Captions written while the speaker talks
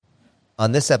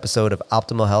On this episode of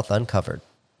Optimal Health Uncovered,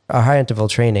 our high interval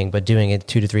training, but doing it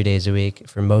 2 to 3 days a week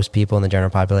for most people in the general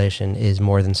population is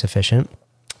more than sufficient.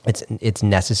 It's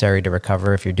necessary to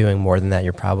recover. If you're doing more than that,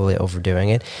 you're probably overdoing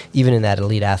it. Even in that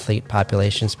elite athlete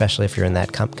population, especially if you're in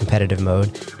that competitive mode,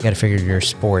 you got to figure your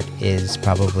sport is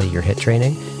probably your HIIT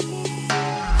training.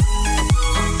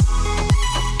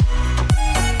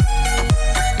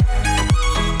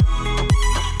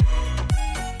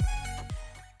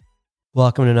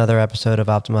 Welcome to another episode of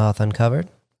Optimal Health Uncovered.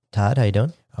 Todd, how you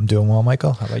doing? I'm doing well,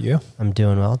 Michael. How about you? I'm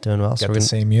doing well. Got the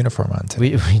same uniform on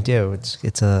today. We do.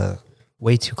 It's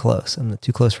way too close. I'm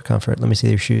too close for comfort. Let me see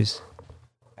your shoes.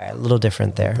 All right, a little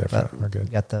different there. We're good.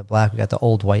 We got the black. We got the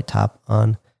old white top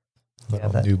on.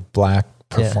 New black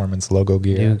performance logo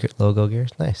gear. New logo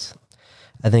gears. Nice.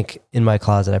 I think in my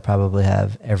closet, I probably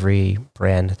have every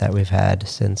brand that we've had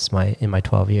since in my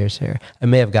 12 years here. I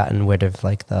may have gotten rid of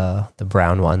like the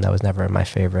brown one. That was never my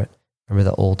favorite.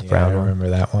 Remember the old brown one? I remember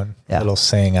that one. Yeah. Little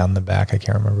saying on the back. I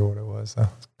can't remember what it was though.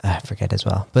 I forget as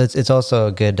well. But it's also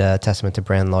a good testament to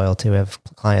brand loyalty. We have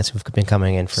clients who've been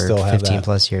coming in for 15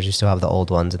 plus years. You still have the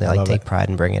old ones, and they take pride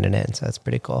in bringing it in. So that's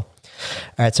pretty cool. All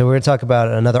right, so we're going to talk about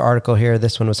another article here.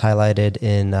 This one was highlighted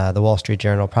in the Wall Street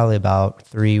Journal probably about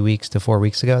 3 weeks to 4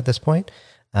 weeks ago at this point.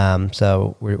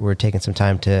 So we're taking some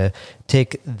time to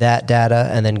take that data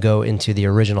and then go into the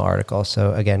original article.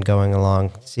 So again, going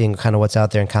along, seeing kind of what's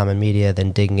out there in common media,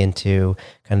 then digging into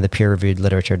kind of the peer-reviewed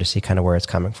literature to see kind of where it's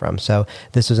coming from. So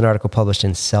this was an article published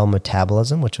in Cell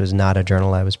Metabolism, which was not a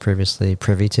journal I was previously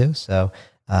privy to. So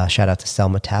shout out to Cell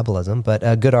Metabolism, but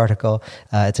a good article.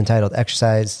 It's entitled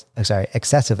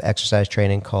Excessive Exercise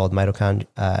Training causes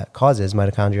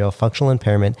mitochondrial functional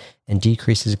impairment and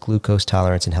decreases glucose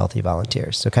tolerance in healthy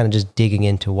volunteers. So kind of just digging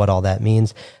into what all that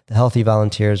means. The healthy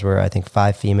volunteers were, I think,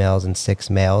 5 females and 6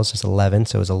 males, just 11.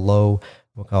 So it was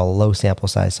we'll call a low sample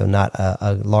size. So not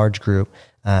a large group.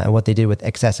 And what they did with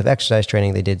excessive exercise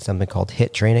training, they did something called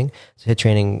HIIT training. So HIIT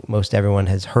training, most everyone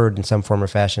has heard in some form or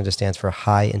fashion, just stands for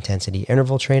high intensity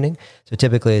interval training. So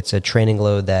typically it's a training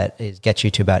load that gets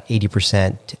you to about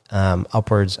 80%,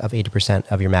 upwards of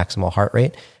 80% of your maximal heart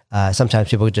rate. Sometimes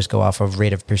people just go off of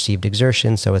rate of perceived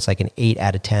exertion. So it's like an 8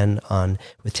 out of 10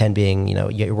 with 10 being,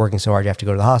 you're working so hard, you have to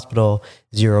go to the hospital.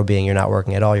 0 being you're not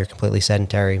working at all, you're completely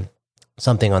sedentary.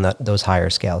 Something on those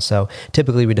higher scales. So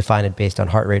typically we define it based on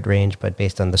heart rate range, but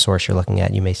based on the source you're looking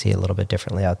at, you may see it a little bit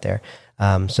differently out there.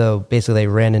 So basically they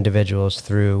ran individuals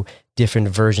through different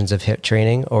versions of HIIT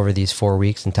training over these 4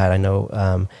 weeks. And Todd, I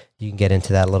know you can get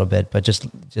into that a little bit, but just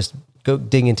go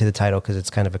dig into the title because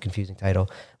it's kind of a confusing title.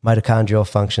 Mitochondrial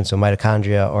function. So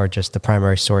mitochondria are just the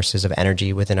primary sources of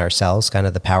energy within our cells, kind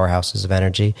of the powerhouses of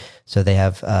energy. So they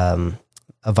have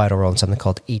a vital role in something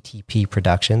called ATP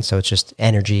production. So it's just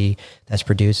energy that's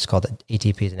produced. It's called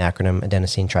ATP is an acronym,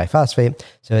 adenosine triphosphate.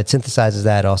 So it synthesizes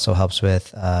that. It also helps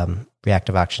with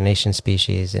reactive oxygenation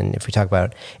species. And if we talk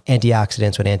about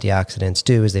antioxidants, what antioxidants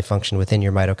do is they function within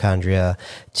your mitochondria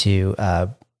to,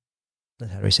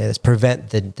 prevent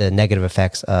the negative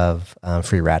effects of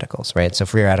free radicals, right? So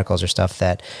free radicals are stuff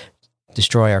that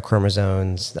destroy our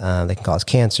chromosomes. They can cause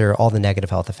cancer. All the negative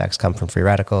health effects come from free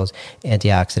radicals.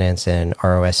 Antioxidants and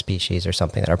ROS species are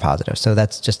something that are positive. So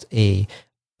that's just a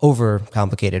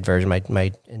overcomplicated version.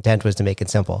 My intent was to make it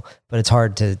simple, but it's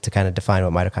hard to kind of define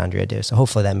what mitochondria do. So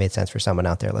hopefully that made sense for someone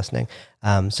out there listening.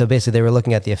 So basically they were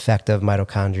looking at the effect of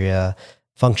mitochondria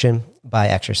function by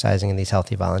exercising in these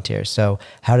healthy volunteers. So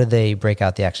how did they break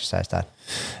out the exercise, Todd?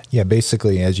 Yeah,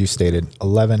 basically, as you stated,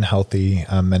 11 healthy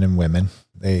men and women.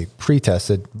 They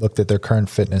pre-tested, looked at their current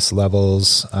fitness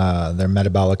levels, their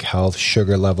metabolic health,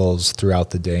 sugar levels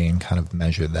throughout the day, and kind of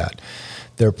measured that.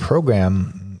 Their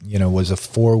program, was a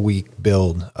 4-week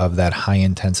build of that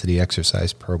high-intensity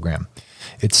exercise program.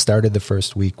 It started the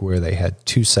first week where they had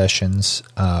 2 sessions.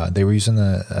 They were using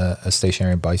a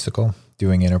stationary bicycle,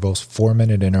 doing intervals,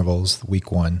 4-minute intervals,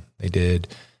 week 1. They did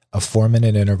a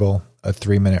 4-minute interval, a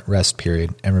 3-minute rest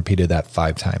period, and repeated that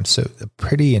 5 times. So a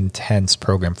pretty intense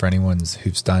program for anyone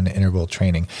who's done interval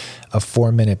training. A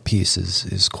 4-minute piece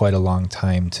is quite a long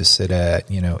time to sit at,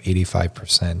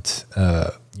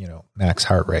 85%, max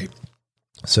heart rate.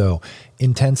 So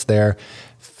intense there.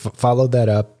 Followed that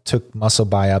up, took muscle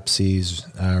biopsies,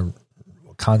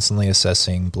 constantly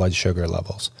assessing blood sugar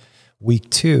levels. Week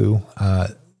 2,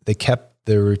 they kept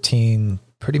the routine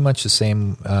pretty much the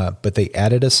same, but they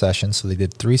added a session. So they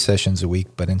did 3 sessions a week,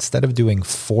 but instead of doing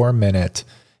 4-minute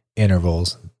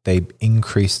intervals, they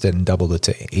increased it and doubled it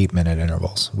to 8-minute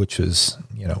intervals, which was,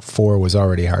 4 was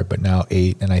already hard, but now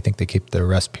 8. And I think they keep the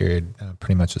rest period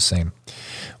pretty much the same.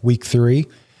 Week 3,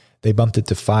 They bumped it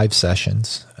to 5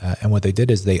 sessions. And what they did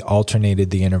is they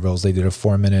alternated the intervals. They did a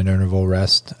 4-minute interval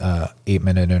rest,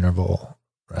 8-minute interval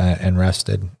and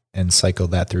rested, and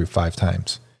cycled that through 5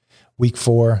 times. Week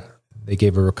 4, they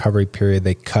gave a recovery period.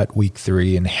 They cut week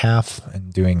 3 in half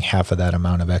and doing half of that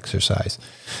amount of exercise.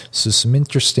 So some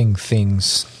interesting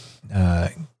things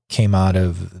came out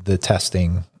of the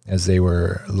testing as they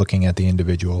were looking at the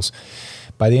individuals.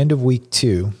 By the end of week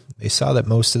 2, they saw that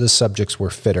most of the subjects were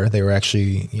fitter. They were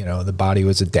actually, the body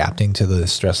was adapting to the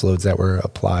stress loads that were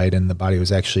applied, and the body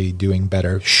was actually doing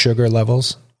better. Sugar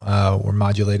levels were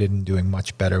modulated and doing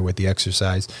much better with the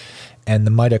exercise. And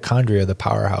the mitochondria, the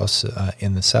powerhouse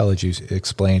in the cell, as you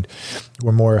explained,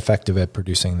 were more effective at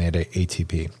producing the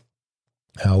ATP.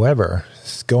 However,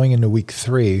 going into week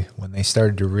 3, when they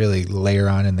started to really layer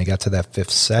on and they got to that 5th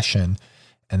session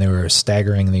and they were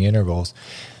staggering the intervals,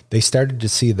 they started to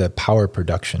see the power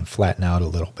production flatten out a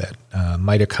little bit.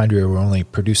 Mitochondria were only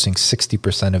producing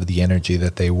 60% of the energy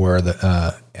that they were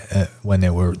when they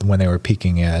were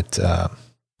peaking at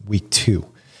week 2,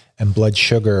 and blood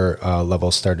sugar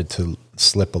levels started to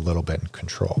slip a little bit in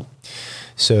control.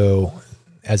 So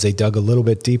as they dug a little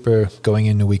bit deeper going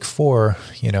into week 4,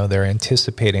 they're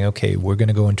anticipating, okay, we're going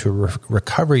to go into a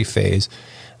recovery phase.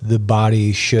 The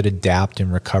body should adapt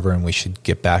and recover, and we should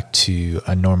get back to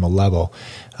a normal level.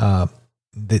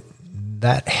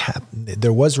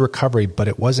 There was recovery, but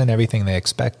it wasn't everything they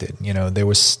expected. There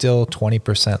was still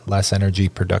 20% less energy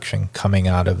production coming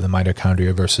out of the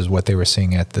mitochondria versus what they were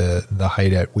seeing at the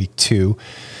height at week 2.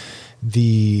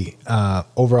 The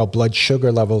overall blood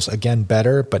sugar levels, again,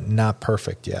 better, but not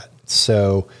perfect yet.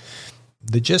 So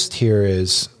the gist here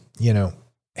is,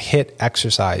 HIIT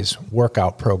exercise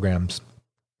workout programs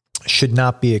should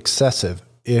not be excessive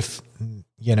if,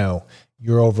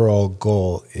 your overall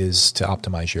goal is to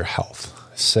optimize your health.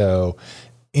 So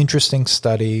interesting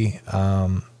study.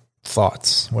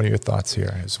 Thoughts? What are your thoughts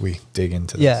here as we dig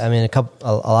into this? Yeah, I mean,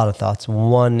 a lot of thoughts.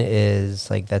 One is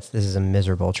this is a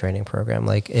miserable training program.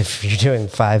 Like if you're doing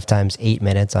 5 times 8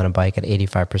 minutes on a bike at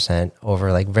 85%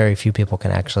 over, very few people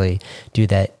can actually do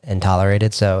that and tolerate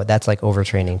it. So that's like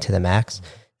overtraining to the max.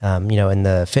 In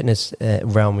the fitness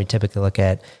realm, we typically look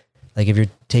at, if you're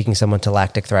taking someone to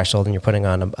lactic threshold and you're putting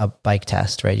on a bike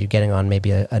test, right? You're getting on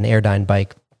maybe an Airdyne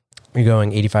bike. You're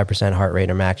going 85% heart rate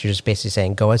or max. You're just basically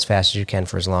saying go as fast as you can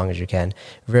for as long as you can.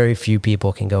 Very few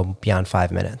people can go beyond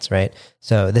 5 minutes, right?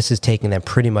 So this is taking them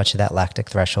pretty much to that lactic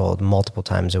threshold multiple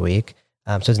times a week.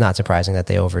 So it's not surprising that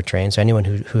they overtrain. So anyone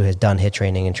who has done HIIT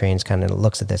training and trains kind of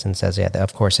looks at this and says, yeah,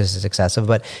 of course this is excessive,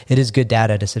 but it is good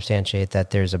data to substantiate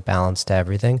that there's a balance to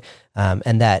everything.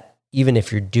 And that even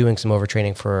if you're doing some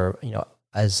overtraining for,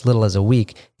 as little as a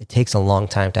week, it takes a long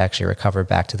time to actually recover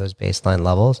back to those baseline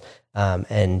levels.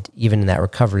 And even in that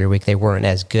recovery week, they weren't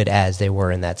as good as they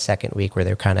were in that second week where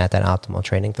they were kind of at that optimal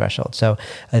training threshold. So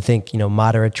I think,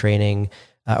 moderate training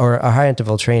or a high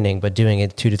interval training, but doing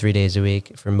it 2 to 3 days a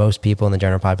week for most people in the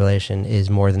general population is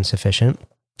more than sufficient.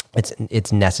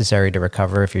 It's necessary to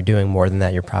recover. If you're doing more than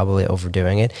that, you're probably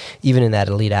overdoing it. Even in that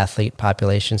elite athlete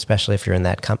population, especially if you're in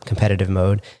that competitive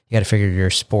mode, you got to figure your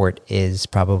sport is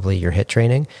probably your HIIT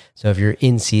training. So if you're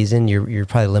in season, you're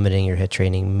probably limiting your HIIT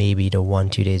training maybe to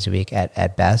 1-2 days a week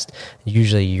at best.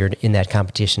 Usually you're in that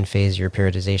competition phase, your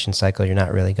periodization cycle, you're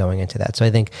not really going into that. So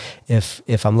I think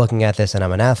if I'm looking at this and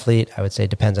I'm an athlete, I would say it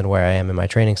depends on where I am in my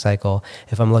training cycle.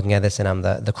 If I'm looking at this and I'm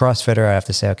the CrossFitter, I have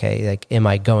to say, okay, am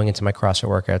I going into my CrossFit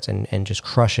workouts and just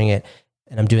crushing it,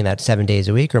 and I'm doing that 7 days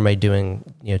a week, or am I doing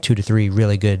 2 to 3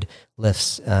 really good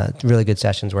lifts, really good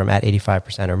sessions where I'm at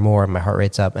 85% or more, my heart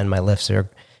rate's up, and my lifts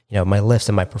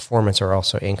and my performance are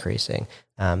also increasing?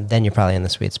 Then you're probably in the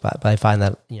sweet spot. But I find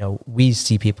that we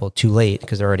see people too late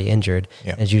because they're already injured.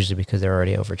 Yeah. And it's usually because they're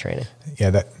already overtraining.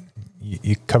 Yeah,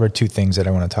 you covered 2 things that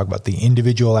I want to talk about. The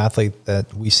individual athlete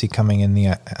that we see coming in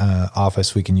the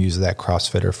office, we can use that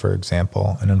CrossFitter, for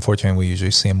example. And unfortunately, we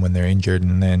usually see them when they're injured,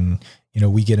 and then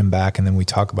we get them back, and then we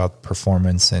talk about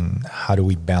performance and how do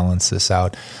we balance this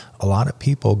out. A lot of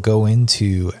people go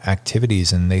into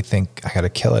activities and they think, I got to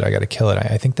kill it.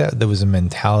 I think that there was a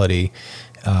mentality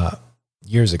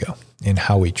years ago in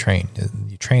how we train.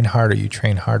 You train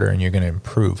harder, and you're going to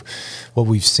improve. What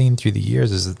we've seen through the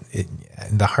years is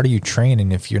the harder you train,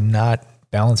 and if you're not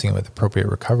balancing it with appropriate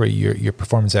recovery, your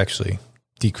performance actually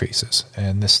decreases.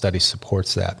 And this study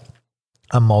supports that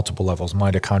on multiple levels: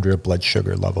 mitochondria, blood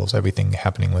sugar levels, everything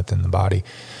happening within the body.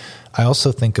 I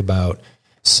also think about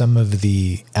some of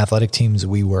the athletic teams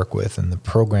we work with and the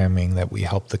programming that we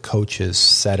help the coaches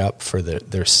set up for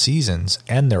their seasons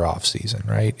and their off season,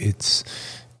 right?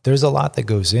 There's a lot that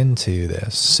goes into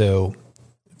this. So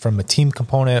from a team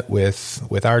component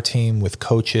with our team, with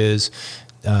coaches,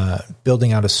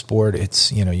 building out a sport,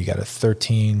 it's, you got a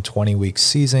 13, 20 week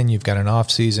season, you've got an off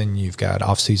season, you've got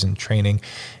off season training.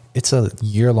 It's a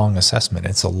year-long assessment.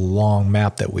 It's a long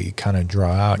map that we kind of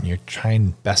draw out, and you're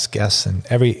trying best guess.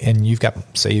 And you've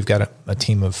got a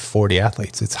team of 40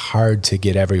 athletes. It's hard to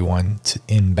get everyone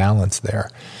in balance there.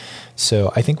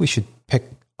 So I think we should pick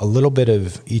a little bit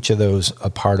of each of those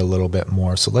apart a little bit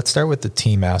more. So let's start with the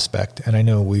team aspect. And I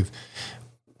know we've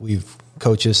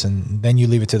coaches, and then you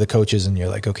leave it to the coaches, and you're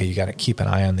like, okay, you got to keep an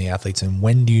eye on the athletes. And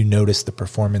when do you notice the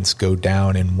performance go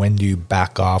down, and when do you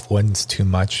back off? When's too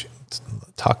much?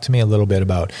 Talk to me a little bit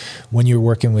about when you're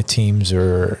working with teams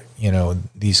or,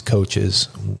 these coaches,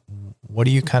 what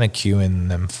are you kind of cueing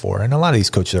them for? And a lot of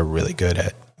these coaches are really good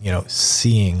at,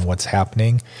 seeing what's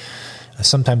happening.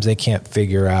 Sometimes they can't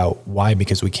figure out why,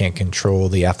 because we can't control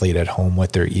the athlete at home,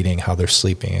 what they're eating, how they're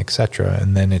sleeping, et cetera.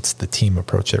 And then it's the team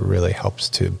approach that really helps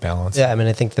to balance. Yeah. I mean,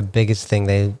 I think the biggest thing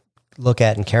they look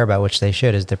at and care about, which they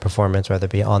should, is their performance, whether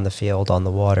it be on the field, on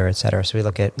the water, et cetera. So we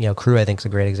look at, crew, I think is a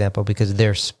great example, because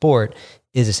their sport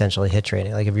is essentially HIIT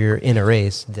training. Like if you're in a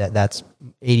race, that's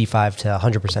 85 to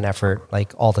 100% effort,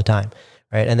 like all the time.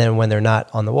 Right. And then when they're not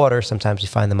on the water, sometimes you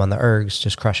find them on the ergs,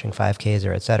 just crushing 5Ks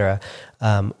or et cetera.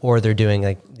 Or they're doing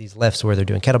like these lifts where they're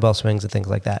doing kettlebell swings and things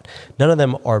like that. None of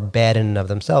them are bad in and of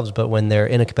themselves, but when they're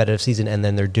in a competitive season and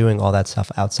then they're doing all that stuff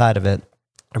outside of it,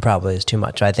 it probably is too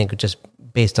much. I think just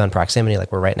based on proximity,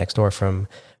 like we're right next door from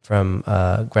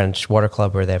Greenwich Water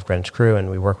Club, where they have Greenwich Crew, and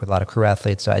we work with a lot of crew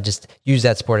athletes. So I just use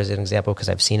that sport as an example because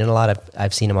I've seen it a lot.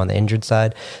 I've seen them on the injured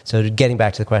side. So getting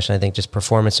back to the question, I think just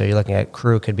performance. So you're looking at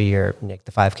crew could be the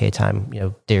 5K time.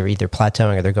 They're either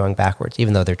plateauing or they're going backwards,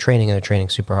 even though they're training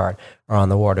super hard. Or on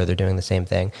the water, they're doing the same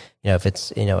thing. If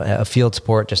it's a field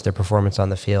sport, just their performance on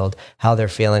the field, how they're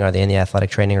feeling. Are they in the athletic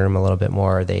training room a little bit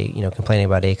more? Are they complaining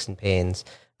about aches and pains?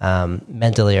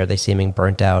 Mentally, are they seeming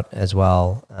burnt out as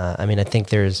well? I think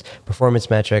there's performance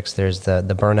metrics, there's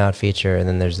the burnout feature, and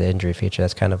then there's the injury feature.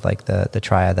 That's kind of like the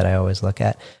triad that I always look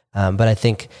at. But I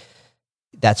think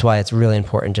that's why it's really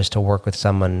important just to work with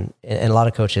someone. And a lot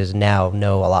of coaches now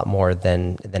know a lot more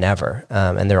than ever.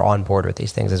 And they're on board with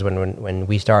these things. As when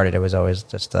we started, it was always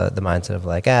just the mindset of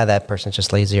like, that person's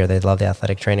just lazy, or they love the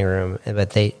athletic training room,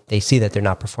 but they see that they're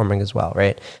not performing as well,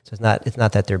 right? So it's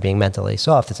not that they're being mentally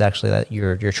soft. It's actually that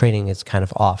your training is kind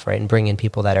of off, right? And bring in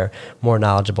people that are more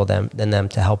knowledgeable than them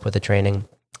to help with the training.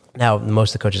 Now,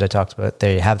 most of the coaches I talked about,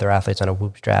 they have their athletes on a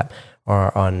whoop strap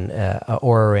or on a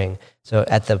Oura ring. So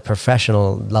at the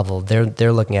professional level,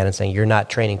 they're looking at it and saying, you're not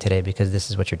training today because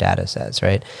this is what your data says,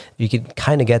 right? You could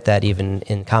kind of get that even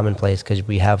in commonplace, because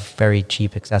we have very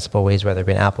cheap, accessible ways, whether it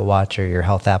be an Apple Watch or your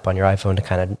health app on your iPhone, to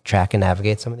kind of track and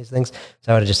navigate some of these things.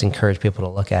 So I would just encourage people to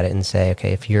look at it and say,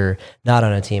 okay, if you're not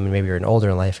on a team and maybe you're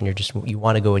older in life and you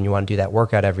want to go and you want to do that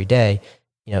workout every day,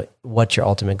 what's your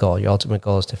ultimate goal? Your ultimate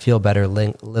goal is to feel better,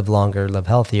 live longer, live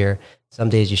healthier. Some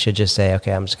days you should just say,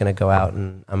 okay, I'm just going to go out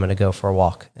and I'm going to go for a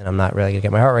walk, and I'm not really going to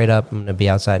get my heart rate up. I'm going to be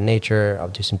outside in nature. I'll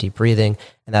do some deep breathing,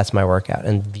 and that's my workout,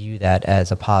 and view that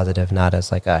as a positive, not as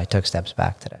like, I took steps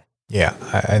back today. Yeah,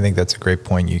 I think that's a great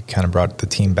point. You kind of brought the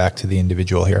team back to the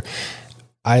individual here.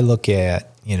 I look at,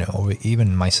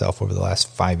 even myself over the last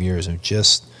 5 years of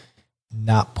just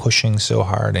not pushing so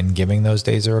hard and giving those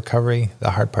days of recovery.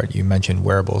 The hard part, you mentioned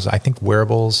wearables. I think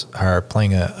wearables are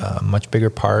playing a much bigger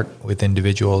part with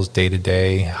individuals day to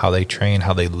day, how they train,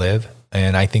 how they live.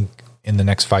 And I think in the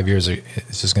next 5 years,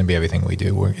 it's just going to be everything we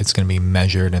do. It's going to be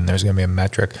measured, and there's going to be a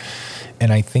metric.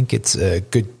 And I think it's a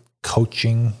good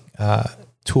coaching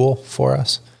tool for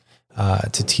us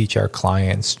to teach our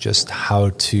clients just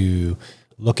how to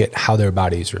look at how their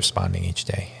body is responding each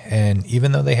day. And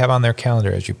even though they have on their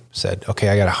calendar, as you said, okay,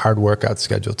 I got a hard workout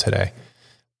scheduled today,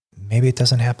 maybe it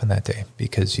doesn't happen that day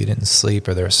because you didn't sleep,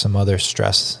 or there's some other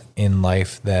stress in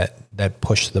life that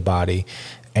pushed the body,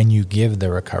 and you give the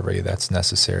recovery that's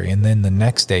necessary. And then the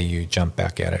next day you jump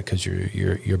back at it because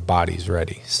your body's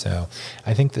ready. So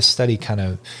I think the study kind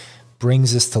of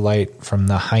brings this to light from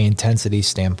the high intensity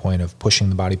standpoint of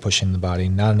pushing the body,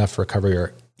 not enough recovery,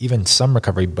 or even some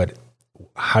recovery, but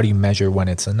how do you measure when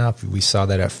it's enough? We saw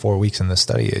that at 4 weeks in the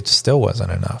study, it still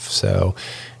wasn't enough. So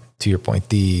to your point,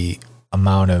 the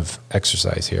amount of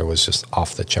exercise here was just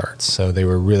off the charts. So they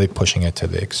were really pushing it to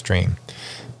the extreme.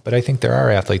 But I think there are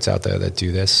athletes out there that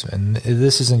do this. And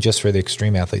this isn't just for the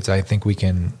extreme athletes. I think we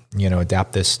can,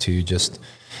 adapt this to just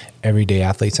everyday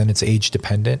athletes, and it's age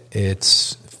dependent.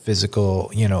 It's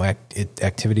physical,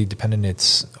 activity dependent.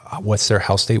 It's what's their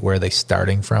health state, where are they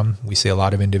starting from? We see a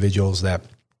lot of individuals that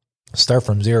start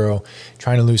from zero,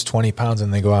 trying to lose 20 pounds,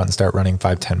 and they go out and start running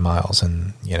 5-10 miles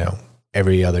and,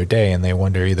 every other day. And they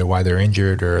wonder either why they're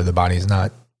injured or the body's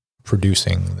not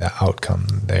producing the outcome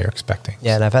they're expecting.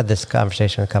 Yeah, and I've had this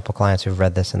conversation with a couple clients who've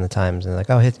read this in the Times, and they're like,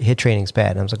 oh, hit training's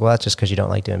bad. And I was like, well, that's just because you don't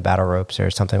like doing battle ropes or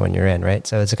something when you're in, right?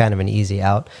 So it's a kind of an easy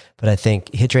out. But I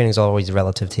think hit training is always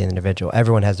relative to the individual.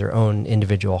 Everyone has their own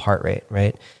individual heart rate,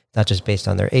 right? Not just based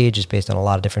on their age, it's based on a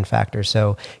lot of different factors.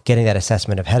 So getting that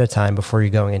assessment ahead of time before you're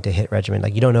going into HIIT regimen,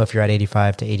 like you don't know if you're at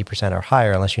 85 to 80% or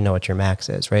higher unless you know what your max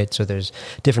is, right? So there's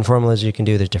different formulas you can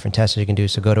do, there's different tests you can do.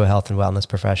 So go to a health and wellness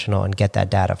professional and get that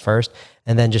data first.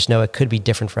 And then just know it could be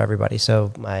different for everybody.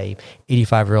 So my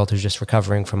 85-year-old who's just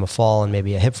recovering from a fall and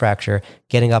maybe a hip fracture,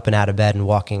 getting up and out of bed and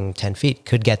walking 10 feet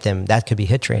could get them, that could be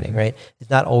HIIT training, right? It's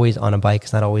not always on a bike.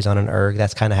 It's not always on an erg.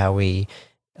 That's kind of how we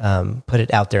put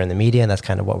it out there in the media, and that's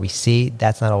kind of what we see.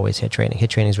 That's not always HIIT training. HIIT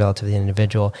training is relative to the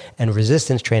individual, and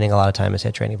resistance training a lot of time is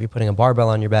HIIT training. If you're putting a barbell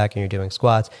on your back and you're doing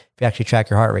squats, if you actually track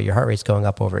your heart rate's going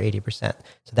up over 80%.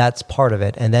 So that's part of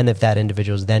it. And then if that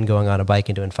individual is then going on a bike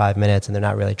and doing 5 minutes and they're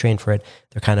not really trained for it,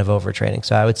 they're kind of overtraining.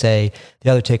 So I would say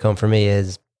the other take home for me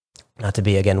is not to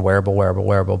be, again,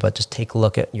 wearable, but just take a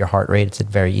look at your heart rate. It's a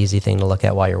very easy thing to look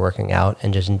at while you're working out,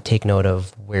 and just take note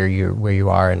of where you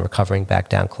are and recovering back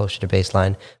down closer to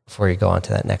baseline before you go on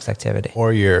to that next activity.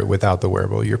 Or without the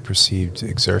wearable, your perceived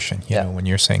exertion. You know, when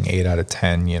you're saying 8 out of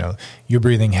 10, you're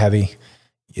breathing heavy.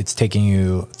 It's taking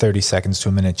you 30 seconds to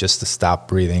a minute just to stop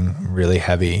breathing really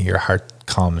heavy. Your heart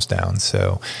calms down.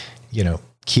 So,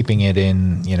 keeping it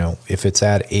in, if it's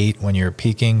at 8 when you're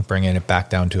peaking, bringing it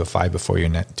back down to a 5 before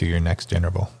you do your next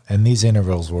interval. And these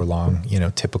intervals were long.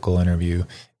 Typical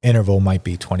interval might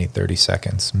be 20, 30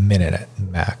 seconds, minute at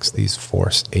max. These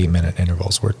forced 8-minute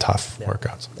intervals were tough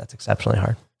workouts. That's exceptionally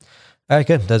hard. All right,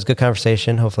 good. That was a good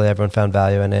conversation. Hopefully everyone found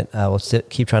value in it. We'll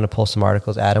keep trying to pull some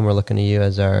articles. Adam, we're looking to you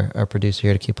as our producer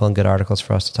here to keep pulling good articles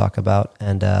for us to talk about.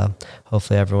 And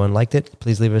hopefully everyone liked it.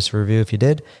 Please leave us a review if you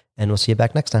did. And we'll see you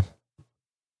back next time.